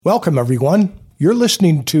Welcome, everyone. You're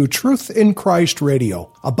listening to Truth in Christ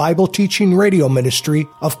Radio, a Bible teaching radio ministry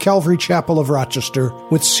of Calvary Chapel of Rochester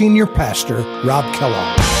with Senior Pastor Rob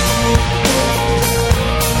Kellogg.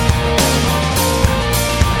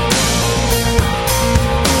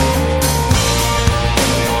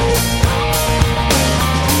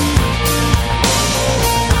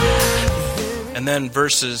 And then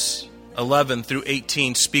verses 11 through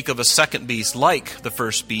 18 speak of a second beast, like the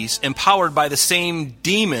first beast, empowered by the same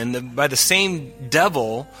demon, by the same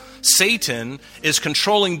devil. Satan is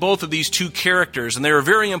controlling both of these two characters, and they are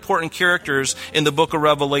very important characters in the book of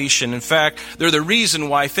Revelation. In fact, they're the reason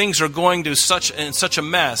why things are going to such a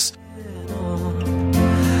mess. To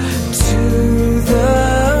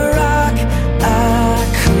the rock I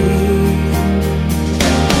cling.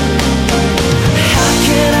 How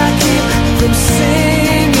can I keep from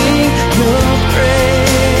singing your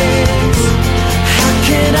praise? How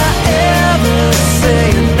can I ever say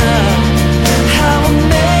enough? How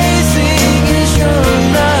amazing is your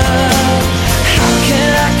love? How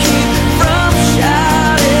can I keep from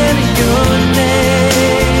shouting your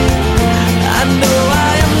name? I know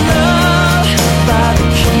I am loved by the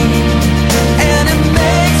King, and it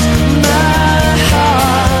makes my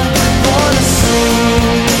heart wanna sing.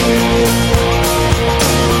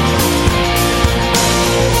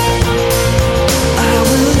 I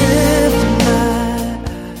will lift my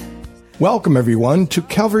Welcome, everyone, to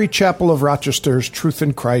Calvary Chapel of Rochester's Truth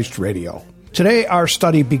in Christ Radio. Today, our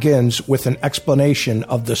study begins with an explanation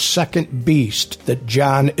of the second beast that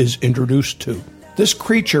John is introduced to. This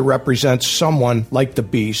creature represents someone like the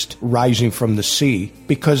beast rising from the sea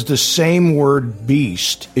because the same word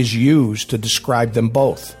beast is used to describe them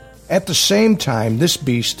both. At the same time, this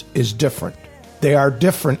beast is different. They are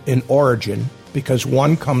different in origin because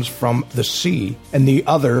one comes from the sea and the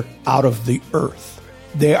other out of the earth.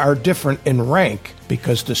 They are different in rank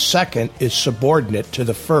because the second is subordinate to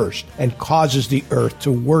the first and causes the earth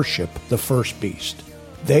to worship the first beast.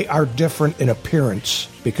 They are different in appearance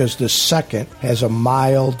because the second has a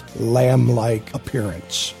mild, lamb-like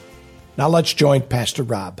appearance. Now let's join Pastor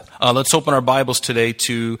Rob. Let's open our Bibles today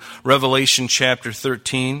to Revelation chapter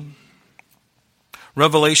 13.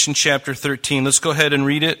 Revelation chapter 13. Let's go ahead and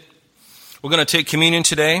read it. We're going to take communion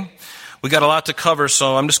today. We got a lot to cover,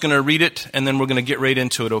 so I'm just going to read it, and then we're going to get right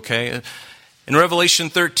into it, okay? In Revelation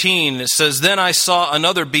 13, it says, "Then I saw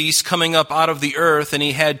another beast coming up out of the earth, and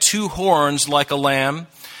he had 2 horns like a lamb,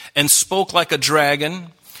 and spoke like a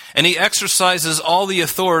dragon. And he exercises all the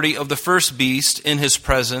authority of the first beast in his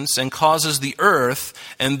presence, and causes the earth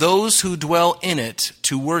and those who dwell in it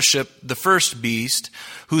to worship the first beast,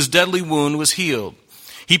 whose deadly wound was healed.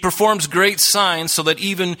 He performs great signs so that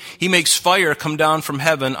even he makes fire come down from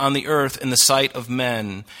heaven on the earth in the sight of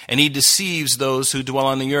men. And he deceives those who dwell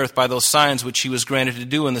on the earth by those signs which he was granted to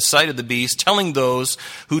do in the sight of the beast, telling those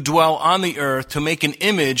who dwell on the earth to make an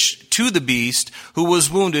image to the beast who was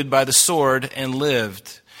wounded by the sword and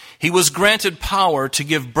lived. He was granted power to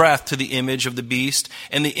give breath to the image of the beast,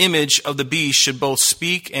 and the image of the beast should both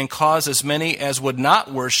speak and cause as many as would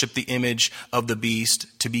not worship the image of the beast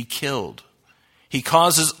to be killed. He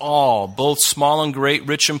causes all, both small and great,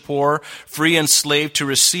 rich and poor, free and slave, to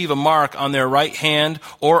receive a mark on their right hand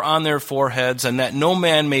or on their foreheads, and that no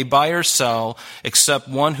man may buy or sell except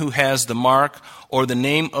one who has the mark or the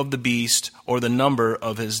name of the beast or the number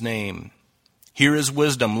of his name. Here is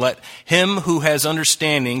wisdom. Let him who has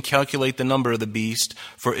understanding calculate the number of the beast,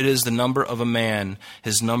 for it is the number of a man.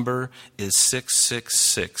 His number is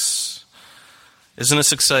 666. Isn't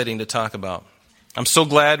this exciting to talk about? I'm so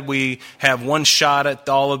glad we have one shot at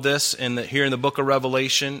all of this here in the book of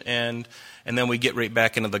Revelation, and then we get right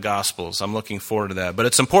back into the Gospels. I'm looking forward to that. But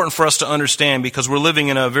it's important for us to understand because we're living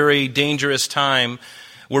in a very dangerous time.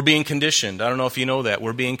 We're being conditioned. I don't know if you know that.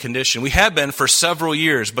 We're being conditioned. We have been for several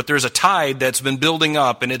years, but there's a tide that's been building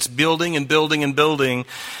up, and it's building and building and building.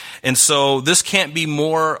 And so this can't be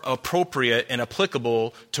more appropriate and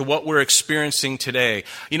applicable to what we're experiencing today.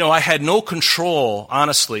 You know, I had no control,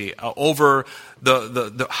 honestly, over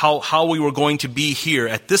how we were going to be here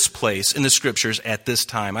at this place in the Scriptures at this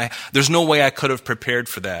time. There's no way I could have prepared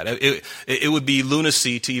for that. It would be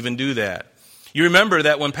lunacy to even do that. You remember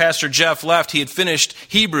that when Pastor Jeff left, he had finished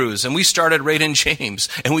Hebrews, and we started right in James.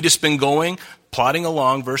 And we just been going, plodding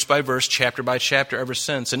along, verse by verse, chapter by chapter ever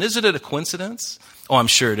since. And isn't it a coincidence? Oh, I'm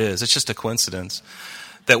sure it is. It's just a coincidence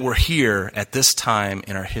that we're here at this time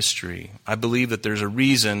in our history. I believe that there's a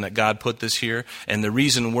reason that God put this here, and the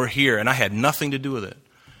reason we're here, and I had nothing to do with it.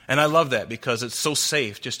 And I love that because it's so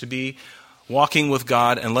safe just to be walking with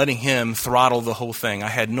God and letting Him throttle the whole thing. I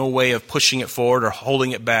had no way of pushing it forward or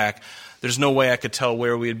holding it back. There's no way I could tell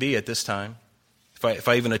where we'd be at this time. if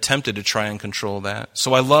I even attempted to try and control that.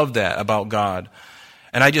 So I love that about God.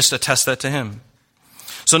 And I just attest that to him.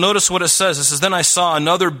 So notice what it says. It says, then I saw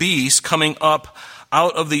another beast coming up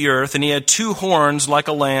out of the earth, and he had 2 horns like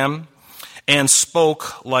a lamb, and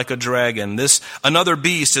spoke like a dragon. This another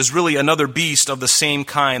beast is really another beast of the same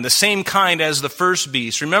kind as the first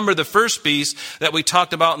beast. Remember, the first beast that we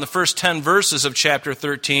talked about in the first 10 verses of chapter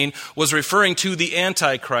 13 was referring to the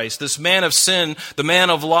Antichrist, this man of sin, the man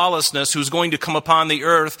of lawlessness who's going to come upon the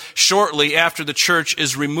earth shortly after the church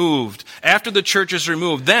is removed. After the church is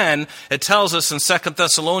removed, then it tells us in 2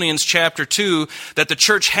 Thessalonians chapter 2 that the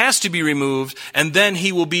church has to be removed, and then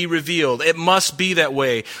he will be revealed. It must be that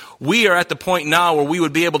way. We are at the point now where we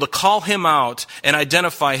would be able to call him out and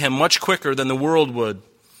identify him much quicker than the world would,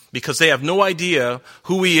 because they have no idea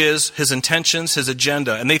who he is, his intentions, his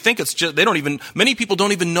agenda. And they think it's just, many people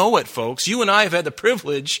don't even know it, folks. You and I have had the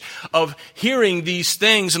privilege of hearing these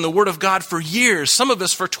things in the Word of God for years, some of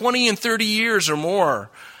us for 20 and 30 years or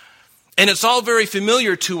more. And it's all very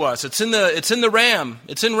familiar to us. It's in RAM.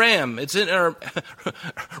 It's in our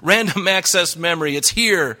random access memory. It's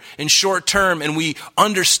here in short term, and we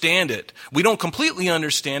understand it. We don't completely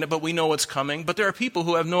understand it, but we know what's coming. But there are people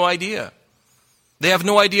who have no idea. They have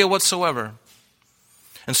no idea whatsoever.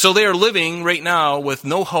 And so they are living right now with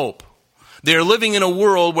no hope. They are living in a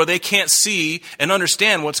world where they can't see and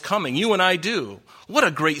understand what's coming. You and I do. What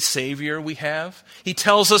a great Savior we have. He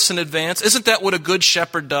tells us in advance. Isn't that what a good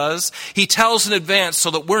shepherd does? He tells in advance so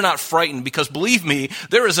that we're not frightened, because believe me,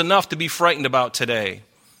 there is enough to be frightened about today.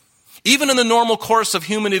 Even in the normal course of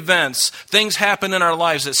human events, things happen in our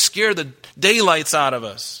lives that scare the daylights out of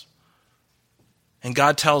us. And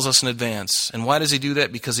God tells us in advance. And why does he do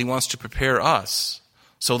that? Because he wants to prepare us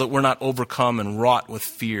so that we're not overcome and wrought with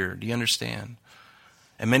fear. Do you understand?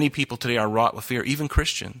 And many people today are wrought with fear, even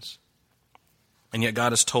Christians. And yet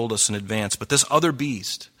God has told us in advance. But this other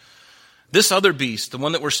beast, the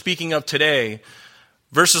one that we're speaking of today,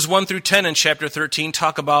 verses 1 through 10 in chapter 13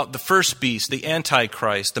 talk about the first beast, the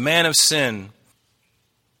Antichrist, the man of sin.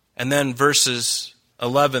 And then verses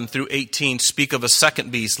 11 through 18 speak of a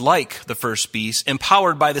second beast like the first beast,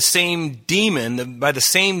 empowered by the same demon, by the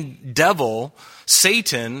same devil.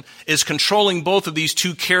 Satan is controlling both of these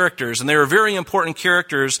two characters, and they are very important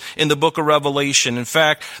characters in the book of Revelation. In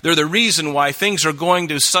fact, they're the reason why things are going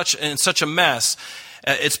to such a mess.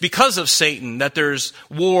 It's because of Satan that there's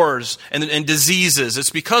wars and diseases. It's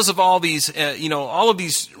because of all these, all of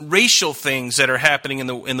these racial things that are happening in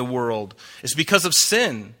the world. It's because of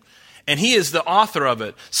sin. And he is the author of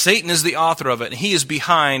it. Satan is the author of it. And he is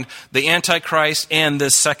behind the Antichrist and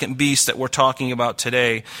this second beast that we're talking about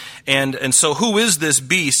today. And so who is this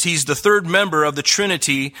beast? He's the third member of the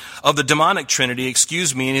Trinity, of the demonic Trinity,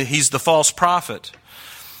 and he's the false prophet.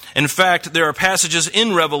 In fact, there are passages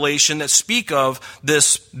in Revelation that speak of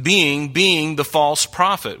this being the false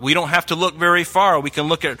prophet. We don't have to look very far. We can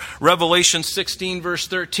look at Revelation 16, verse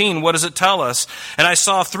 13. What does it tell us? And I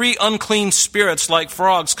saw 3 unclean spirits like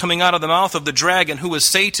frogs coming out of the mouth of the dragon, who is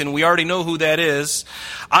Satan. We already know who that is.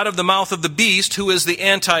 Out of the mouth of the beast, who is the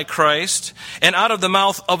Antichrist. And out of the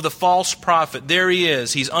mouth of the false prophet. There he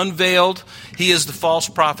is. He's unveiled. He is the false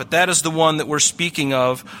prophet. That is the one that we're speaking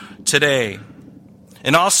of today.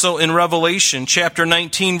 And also in Revelation chapter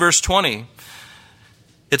 19, verse 20,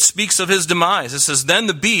 it speaks of his demise. It says, then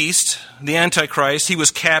the beast, the Antichrist, he was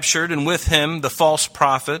captured, and with him the false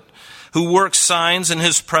prophet, who works signs in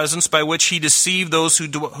his presence by which he deceived those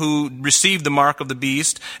who received the mark of the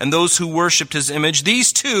beast and those who worshipped his image.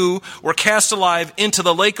 These two were cast alive into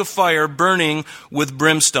the lake of fire burning with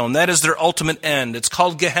brimstone. That is their ultimate end. It's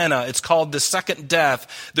called Gehenna. It's called the second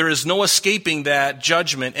death. There is no escaping that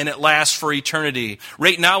judgment, and it lasts for eternity.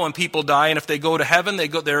 Right now when people die, and if they go to heaven,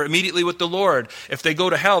 they're immediately with the Lord. If they go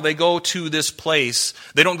to hell, they go to this place.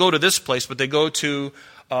 They don't go to this place, but they go to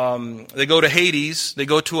Hades. They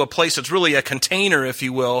go to a place that's really a container, if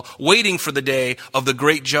you will, waiting for the day of the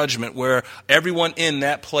great judgment, where everyone in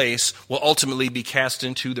that place will ultimately be cast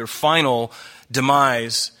into their final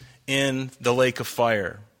demise in the lake of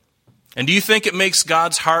fire. And do you think it makes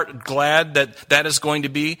God's heart glad that is going to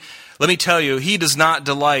be? Let me tell you, he does not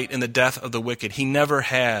delight in the death of the wicked. He never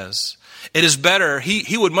has. It is better,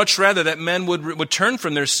 he would much rather that men would turn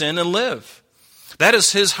from their sin and live. That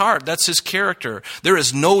is his heart. That's his character. There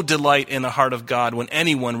is no delight in the heart of God when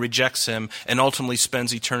anyone rejects him and ultimately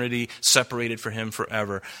spends eternity separated from him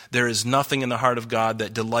forever. There is nothing in the heart of God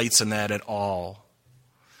that delights in that at all.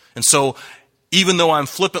 And so, even though I'm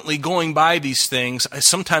flippantly going by these things,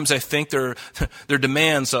 sometimes I think there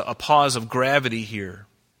demands a pause of gravity here.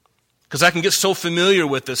 Because I can get so familiar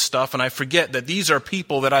with this stuff and I forget that these are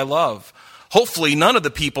people that I love. Hopefully none of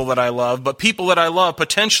the people that I love, but people that I love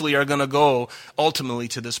potentially are going to go ultimately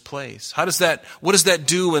to this place. What does that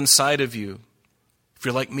do inside of you? If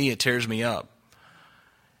you're like me, it tears me up.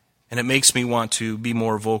 And it makes me want to be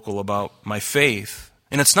more vocal about my faith.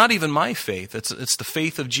 And it's not even my faith. It's the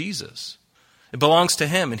faith of Jesus. It belongs to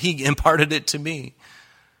him, and he imparted it to me.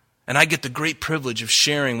 And I get the great privilege of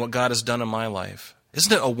sharing what God has done in my life.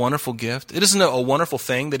 Isn't it a wonderful gift? Isn't it a wonderful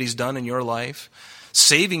thing that he's done in your life?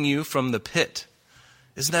 Saving you from the pit.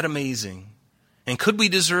 Isn't that amazing? And could we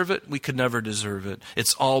deserve it? We could never deserve it.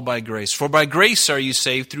 It's all by grace. For by grace are you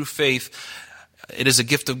saved through faith. It is a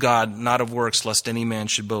gift of God, not of works, lest any man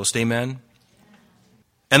should boast. Amen?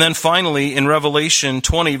 And then finally, in Revelation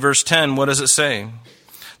 20, verse 10, what does it say?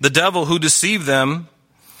 The devil who deceived them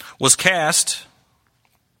was cast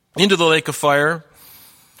into the lake of fire.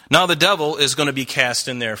 Now the devil is going to be cast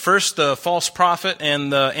in there. First the false prophet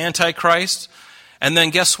and the Antichrist. And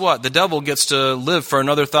then guess what? The devil gets to live for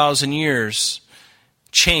another 1,000 years,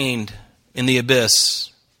 chained in the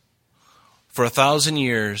abyss for 1,000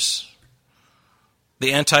 years.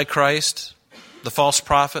 The Antichrist, the false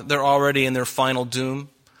prophet, they're already in their final doom.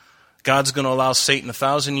 God's going to allow Satan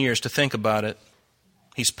 1,000 years to think about it.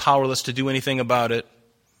 He's powerless to do anything about it.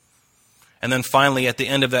 And then finally, at the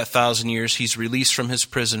end of that 1,000 years, he's released from his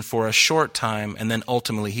prison for a short time, and then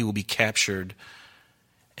ultimately he will be captured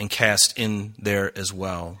and cast in there as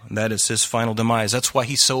well. And that is his final demise. That's why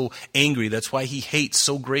he's so angry. That's why he hates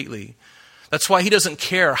so greatly. That's why he doesn't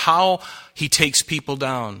care how he takes people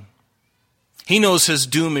down. He knows his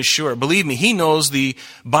doom is sure. Believe me, he knows the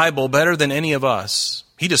Bible better than any of us.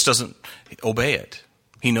 He just doesn't obey it.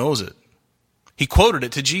 He knows it. He quoted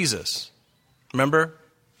it to Jesus. Remember?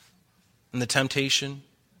 In the temptation,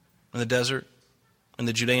 in the desert, in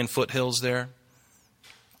the Judean foothills there.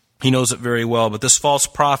 He knows it very well. But this false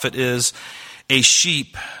prophet is a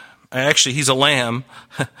sheep. Actually, he's a lamb.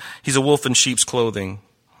 He's a wolf in sheep's clothing.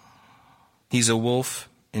 He's a wolf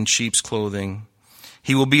in sheep's clothing.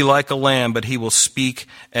 He will be like a lamb, but he will speak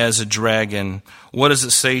as a dragon. What does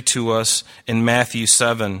it say to us in Matthew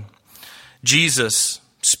 7? Jesus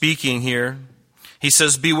speaking here, he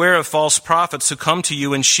says, beware of false prophets who come to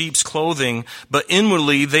you in sheep's clothing, but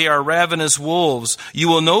inwardly they are ravenous wolves. You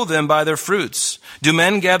will know them by their fruits. Do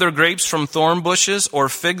men gather grapes from thorn bushes or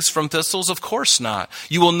figs from thistles? Of course not.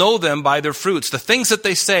 You will know them by their fruits. The things that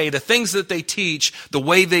they say, the things that they teach, the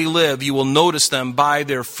way they live, you will notice them by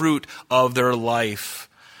their fruit of their life.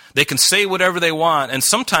 They can say whatever they want, and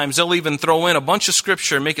sometimes they'll even throw in a bunch of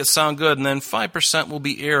scripture and make it sound good, and then 5% will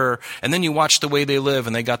be error. And then you watch the way they live,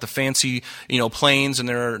 and they got the fancy, planes, and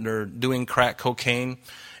they're doing crack cocaine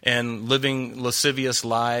and living lascivious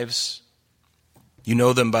lives. You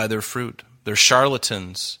know them by their fruit. They're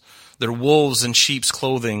charlatans. They're wolves in sheep's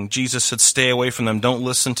clothing. Jesus said, stay away from them. Don't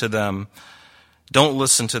listen to them. Don't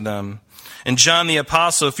listen to them. And John the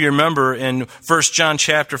Apostle, if you remember in 1 John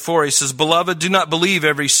chapter 4, he says, beloved, do not believe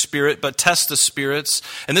every spirit, but test the spirits.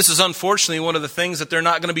 And this is unfortunately one of the things that they're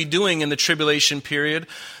not going to be doing in the tribulation period.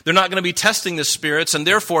 They're not going to be testing the spirits, and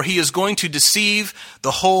therefore he is going to deceive the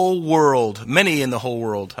whole world. Many in the whole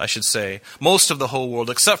world, I should say. Most of the whole world,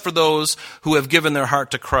 except for those who have given their heart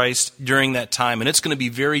to Christ during that time. And it's going to be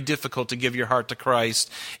very difficult to give your heart to Christ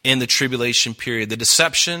in the tribulation period. The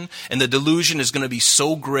deception and the delusion is going to be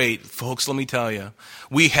so great, folks. Let me tell you,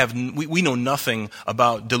 we know nothing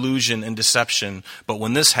about delusion and deception, but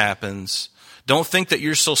when this happens, don't think that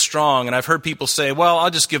you're so strong. And I've heard people say, well, I'll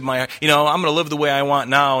just give I'm going to live the way I want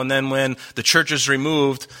now, and then when the church is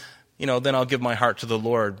removed, then I'll give my heart to the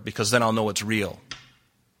Lord, because then I'll know it's real.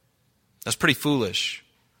 That's pretty foolish.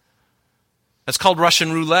 That's called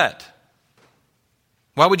Russian roulette.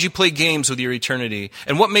 Why would you play games with your eternity?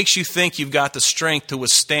 And what makes you think you've got the strength to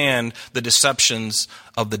withstand the deceptions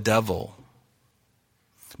of the devil?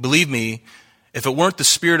 Believe me, if it weren't the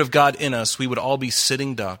Spirit of God in us, we would all be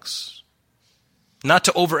sitting ducks. Not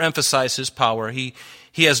to overemphasize his power. He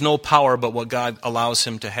has no power but what God allows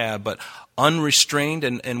him to have. But unrestrained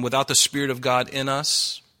and without the Spirit of God in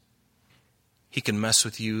us, he can mess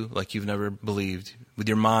with you like you've never believed, with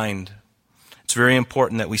your mind. It's very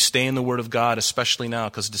important that we stay in the Word of God, especially now,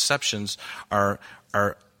 because deceptions are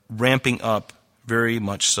ramping up very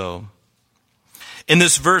much so. In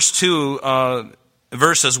this in verse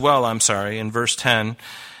 10,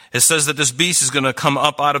 it says that this beast is going to come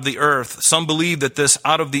up out of the earth. Some believe that this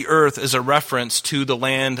out of the earth is a reference to the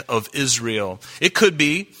land of Israel. It could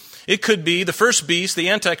be It could be the first beast, the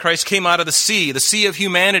Antichrist, came out of the sea of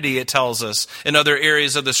humanity, it tells us in other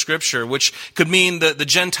areas of the Scripture, which could mean the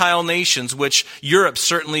Gentile nations, which Europe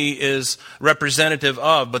certainly is representative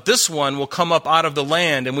of. But this one will come up out of the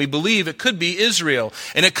land, and we believe it could be Israel.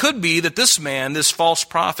 And it could be that this man, this false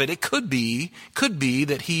prophet, it could be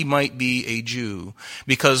that he might be a Jew.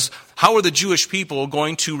 Because how are the Jewish people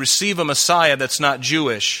going to receive a Messiah that's not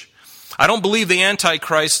Jewish? I don't believe the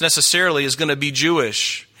Antichrist necessarily is going to be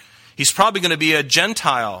Jewish. He's probably going to be a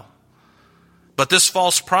Gentile. But this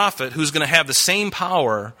false prophet who's going to have the same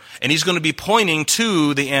power, and he's going to be pointing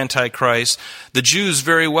to the Antichrist, the Jews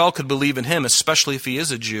very well could believe in him, especially if he is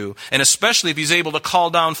a Jew. And especially if he's able to call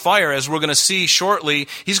down fire, as we're going to see shortly,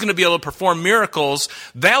 he's going to be able to perform miracles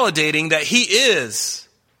validating that he is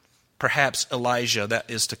perhaps Elijah that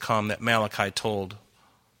is to come, that Malachi told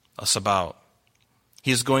us about.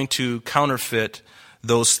 He is going to counterfeit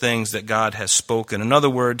those things that God has spoken. In other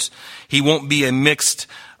words, he won't be mixed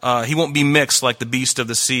like the beast of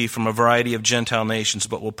the sea from a variety of Gentile nations,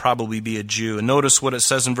 but will probably be a Jew. And notice what it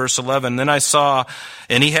says in verse 11. Then I saw,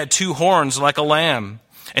 and he had 2 horns like a lamb,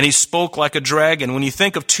 and he spoke like a dragon. When you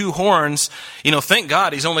think of 2 horns, thank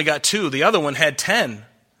God he's only got 2. The other one had 10.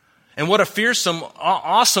 And what a fearsome,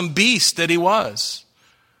 awesome beast that he was.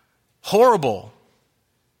 Horrible.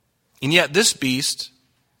 And yet this beast,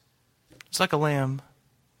 it's like a lamb.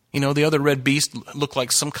 The other red beast looked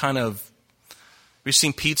like some kind of, we've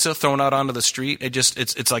seen pizza thrown out onto the street.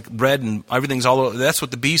 It's like red and everything's all over. That's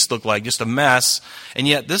what the beast looked like, just a mess. And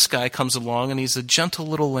yet this guy comes along and he's a gentle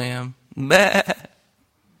little lamb. Meh.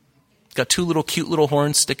 Got 2 cute little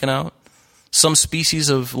horns sticking out. Some species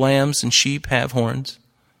of lambs and sheep have horns.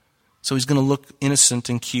 So he's going to look innocent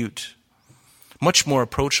and cute. Much more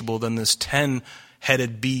approachable than this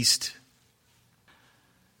 10-headed beast.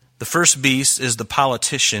 The first beast is the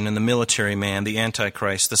politician and the military man, the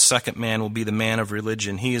Antichrist. The second man will be the man of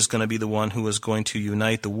religion. He is going to be the one who is going to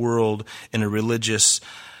unite the world in a religious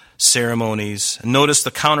ceremonies. Notice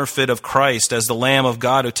the counterfeit of Christ as the Lamb of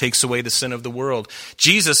God who takes away the sin of the world.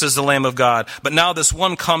 Jesus is the Lamb of God, but now this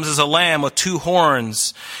one comes as a lamb with 2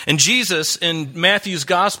 horns. And Jesus in Matthew's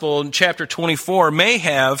Gospel in chapter 24 may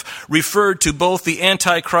have referred to both the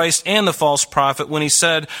Antichrist and the false prophet when he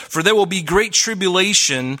said, "For there will be great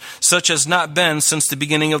tribulation such as not been since the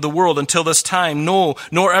beginning of the world until this time, no,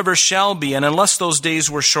 nor ever shall be. And unless those days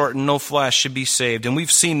were shortened, no flesh should be saved." And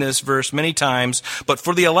we've seen this verse many times, but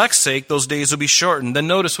for the elect's sake, those days will be shortened. Then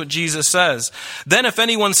notice what Jesus says. "Then if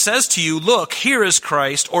anyone says to you, 'Look, here is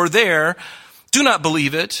Christ,' or 'there,' do not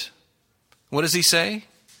believe it." What does he say?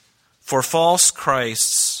 "For false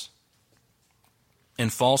Christs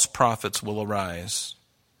and false prophets will arise,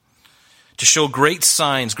 to show great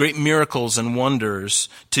signs, great miracles and wonders,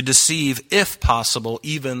 to deceive, if possible,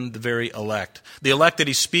 even the very elect." The elect that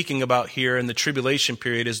he's speaking about here in the tribulation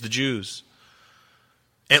period is the Jews.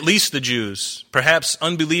 At least the Jews, perhaps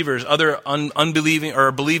unbelievers, other unbelieving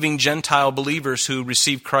or believing Gentile believers who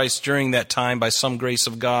received Christ during that time by some grace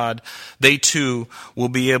of God, they too will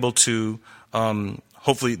be able to,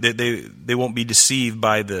 hopefully they won't be deceived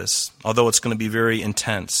by this, although it's going to be very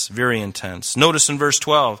intense, very intense. Notice in verse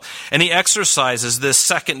 12, "And he exercises this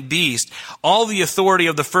second beast, all the authority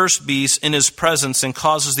of the first beast in his presence, and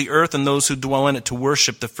causes the earth and those who dwell in it to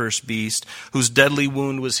worship the first beast, whose deadly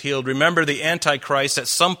wound was healed." Remember, the Antichrist at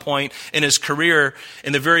some point in his career,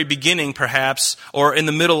 in the very beginning perhaps, or in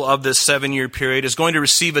the middle of this 7-year period, is going to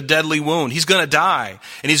receive a deadly wound. He's going to die,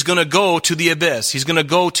 and he's going to go to the abyss. He's going to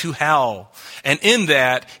go to hell. And in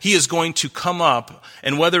that, he is going to come up,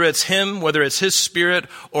 and whether it's him, whether it's his spirit,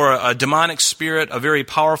 or a demonic spirit, a very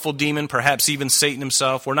powerful demon, perhaps even Satan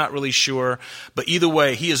himself, we're not really sure, but either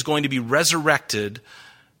way, he is going to be resurrected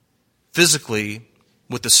physically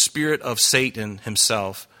with the spirit of Satan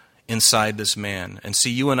himself inside this man. And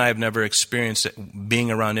see, you and I have never experienced it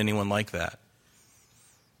being around anyone like that.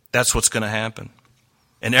 That's what's going to happen.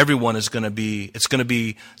 And everyone is going to be, it's going to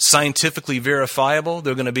be scientifically verifiable.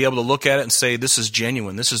 They're going to be able to look at it and say, this is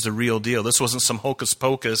genuine. This is the real deal. This wasn't some hocus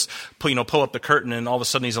pocus, pull up the curtain and all of a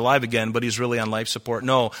sudden he's alive again, but he's really on life support.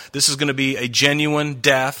 No, this is going to be a genuine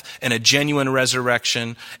death and a genuine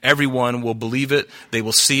resurrection. Everyone will believe it. They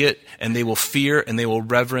will see it and they will fear and they will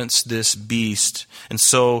reverence this beast. And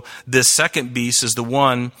so this second beast is the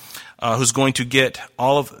one who's going to get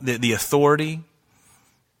all of the authority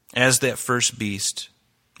as that first beast.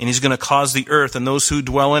 And he's going to cause the earth and those who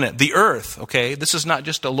dwell in it. The earth, okay? This is not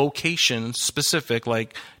just a location specific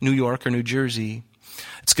like New York or New Jersey.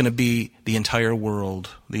 It's going to be the entire world,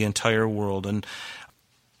 the entire world. And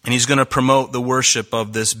he's going to promote the worship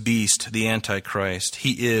of this beast, the Antichrist.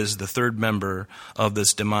 He is the third member of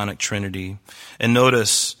this demonic trinity. And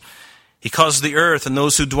notice, He caused the earth and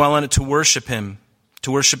those who dwell in it to worship him,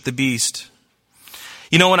 to worship the beast.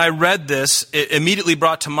 You know, when I read this, it immediately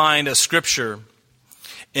brought to mind a scripture.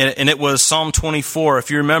 And it was Psalm 24. If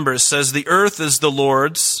you remember, it says, the earth is the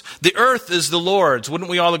Lord's. The earth is the Lord's. Wouldn't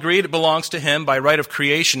we all agree it belongs to him by right of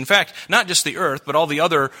creation? In fact, not just the earth, but all the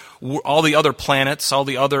other planets,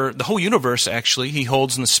 the whole universe actually, he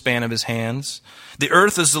holds in the span of his hands. The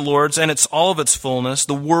earth is the Lord's, and it's all of its fullness,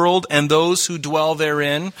 the world and those who dwell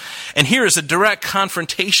therein. And here is a direct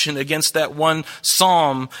confrontation against that one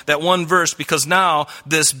psalm, that one verse, because now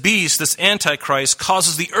this beast, this Antichrist,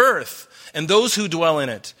 causes the earth and those who dwell in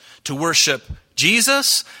it to worship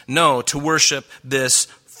Jesus? No, to worship this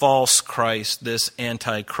false Christ, this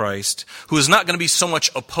Antichrist, who is not going to be so much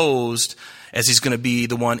opposed as he's going to be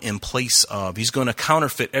the one in place of. He's going to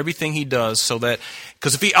counterfeit everything he does so that,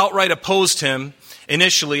 because if he outright opposed him,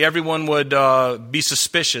 initially everyone would be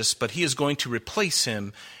suspicious, but he is going to replace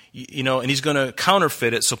him, and he's going to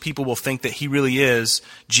counterfeit it so people will think that he really is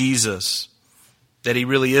Jesus, that he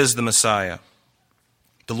really is the Messiah.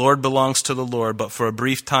 The Lord belongs to the Lord, but for a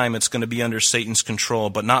brief time it's going to be under Satan's control,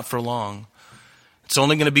 but not for long. It's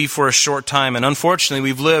only going to be for a short time, and unfortunately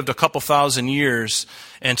we've lived a couple thousand years,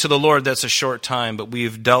 and to the Lord that's a short time, but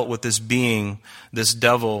we've dealt with this being, this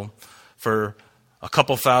devil, for a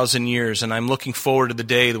couple thousand years, and I'm looking forward to the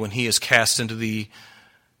day when he is cast into the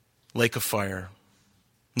lake of fire,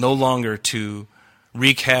 no longer to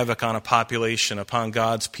wreak havoc on a population, upon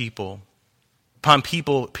God's people, upon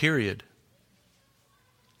people, period.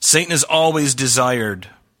 Satan has always desired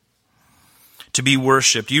to be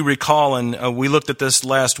worshipped. You recall, and we looked at this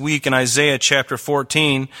last week in Isaiah chapter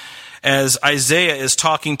 14, as Isaiah is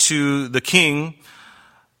talking to the king.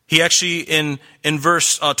 He actually, in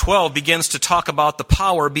verse 12, begins to talk about the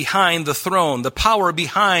power behind the throne, the power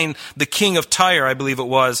behind the king of Tyre, I believe it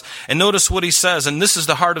was. And notice what he says, and this is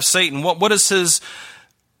the heart of Satan. What is his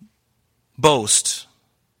boast?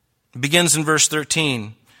 It begins in verse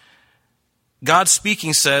 13. God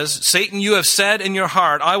speaking says, Satan, you have said in your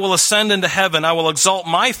heart, I will ascend into heaven. I will exalt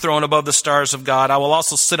my throne above the stars of God. I will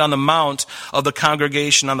also sit on the mount of the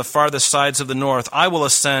congregation on the farthest sides of the north. I will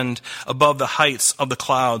ascend above the heights of the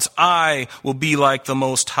clouds. I will be like the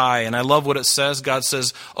Most High. And I love what it says. God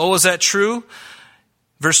says, oh, is that true?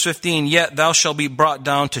 Verse 15, yet thou shalt be brought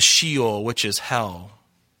down to Sheol, which is hell,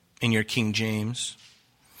 in your King James,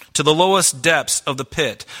 to the lowest depths of the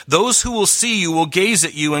pit. Those who will see you will gaze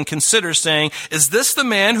at you and consider, saying, is this the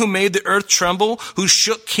man who made the earth tremble, who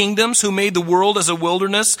shook kingdoms, who made the world as a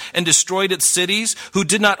wilderness and destroyed its cities, who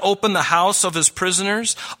did not open the house of his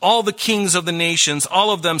prisoners? All the kings of the nations,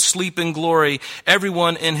 all of them sleep in glory,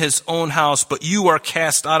 everyone in his own house. But you are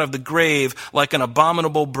cast out of the grave like an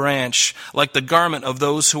abominable branch, like the garment of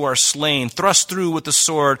those who are slain, thrust through with the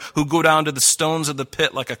sword, who go down to the stones of the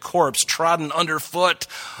pit like a corpse trodden underfoot.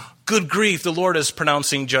 Good grief, the Lord is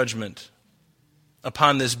pronouncing judgment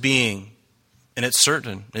upon this being. And it's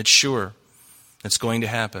certain, it's sure, it's going to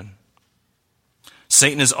happen.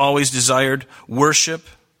 Satan has always desired worship.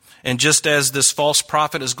 And just as this false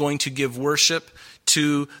prophet is going to give worship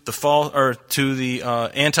to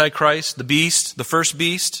the Antichrist, the beast, the first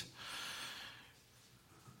beast,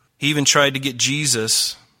 he even tried to get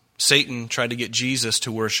Jesus, Satan tried to get Jesus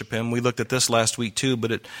to worship him. We looked at this last week too,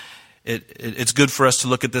 but it's good for us to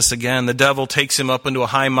look at this again. The devil takes him up into a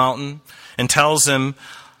high mountain and tells him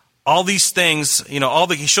all these things,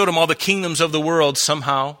 he showed him all the kingdoms of the world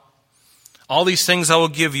somehow. All these things I will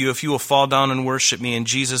give you if you will fall down and worship me. And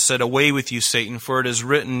Jesus said, away with you, Satan, for it is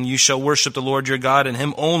written, you shall worship the Lord your God, and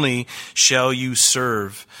him only shall you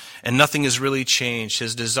serve. And nothing has really changed.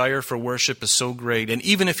 His desire for worship is so great. And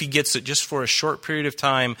even if he gets it just for a short period of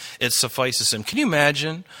time, it suffices him. Can you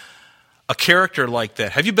imagine a character like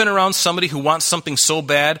that? Have you been around somebody who wants something so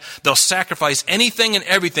bad, they'll sacrifice anything and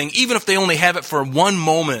everything, even if they only have it for one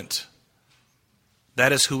moment?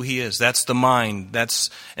 That is who he is. That's the mind.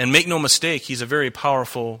 And make no mistake, he's a very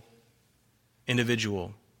powerful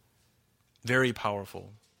individual. Very powerful.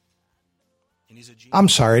 And he's a genius. I'm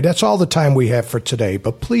sorry, that's all the time we have for today,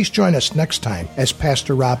 but please join us next time as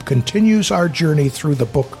Pastor Rob continues our journey through the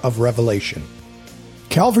book of Revelation.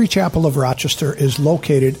 Calvary Chapel of Rochester is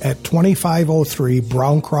located at 2503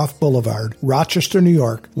 Browncroft Boulevard, Rochester, New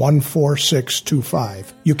York,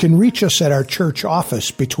 14625. You can reach us at our church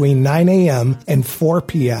office between 9 a.m. and 4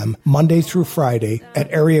 p.m. Monday through Friday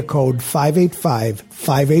at area code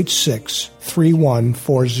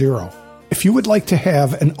 585-586-3140. If you would like to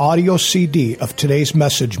have an audio CD of today's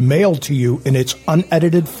message mailed to you in its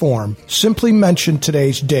unedited form, simply mention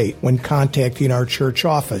today's date when contacting our church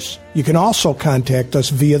office. You can also contact us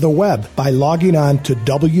via the web by logging on to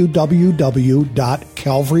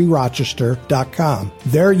www.calvaryrochester.com.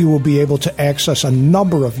 There you will be able to access a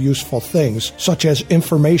number of useful things, such as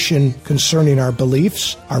information concerning our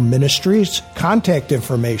beliefs, our ministries, contact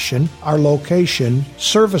information, our location,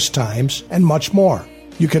 service times, and much more.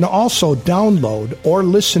 You can also download or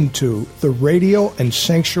listen to the radio and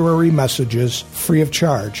sanctuary messages free of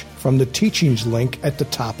charge from the teachings link at the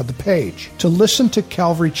top of the page. To listen to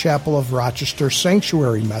Calvary Chapel of Rochester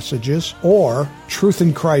sanctuary messages or Truth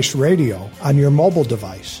in Christ Radio on your mobile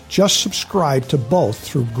device, just subscribe to both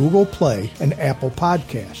through Google Play and Apple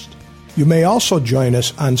Podcast. You may also join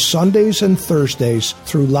us on Sundays and Thursdays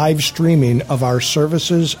through live streaming of our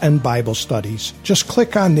services and Bible studies. Just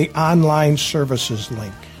click on the online services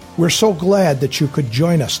link. We're so glad that you could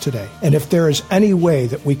join us today. And if there is any way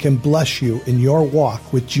that we can bless you in your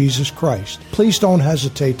walk with Jesus Christ, please don't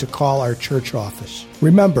hesitate to call our church office.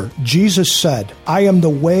 Remember, Jesus said, "I am the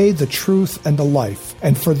way, the truth, and the life,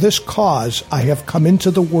 and for this cause I have come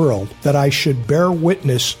into the world, that I should bear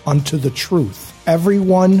witness unto the truth.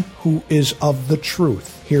 Everyone who is of the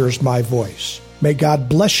truth hears my voice." May God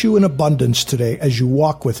bless you in abundance today as you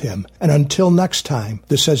walk with Him. And until next time,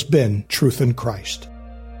 this has been Truth in Christ.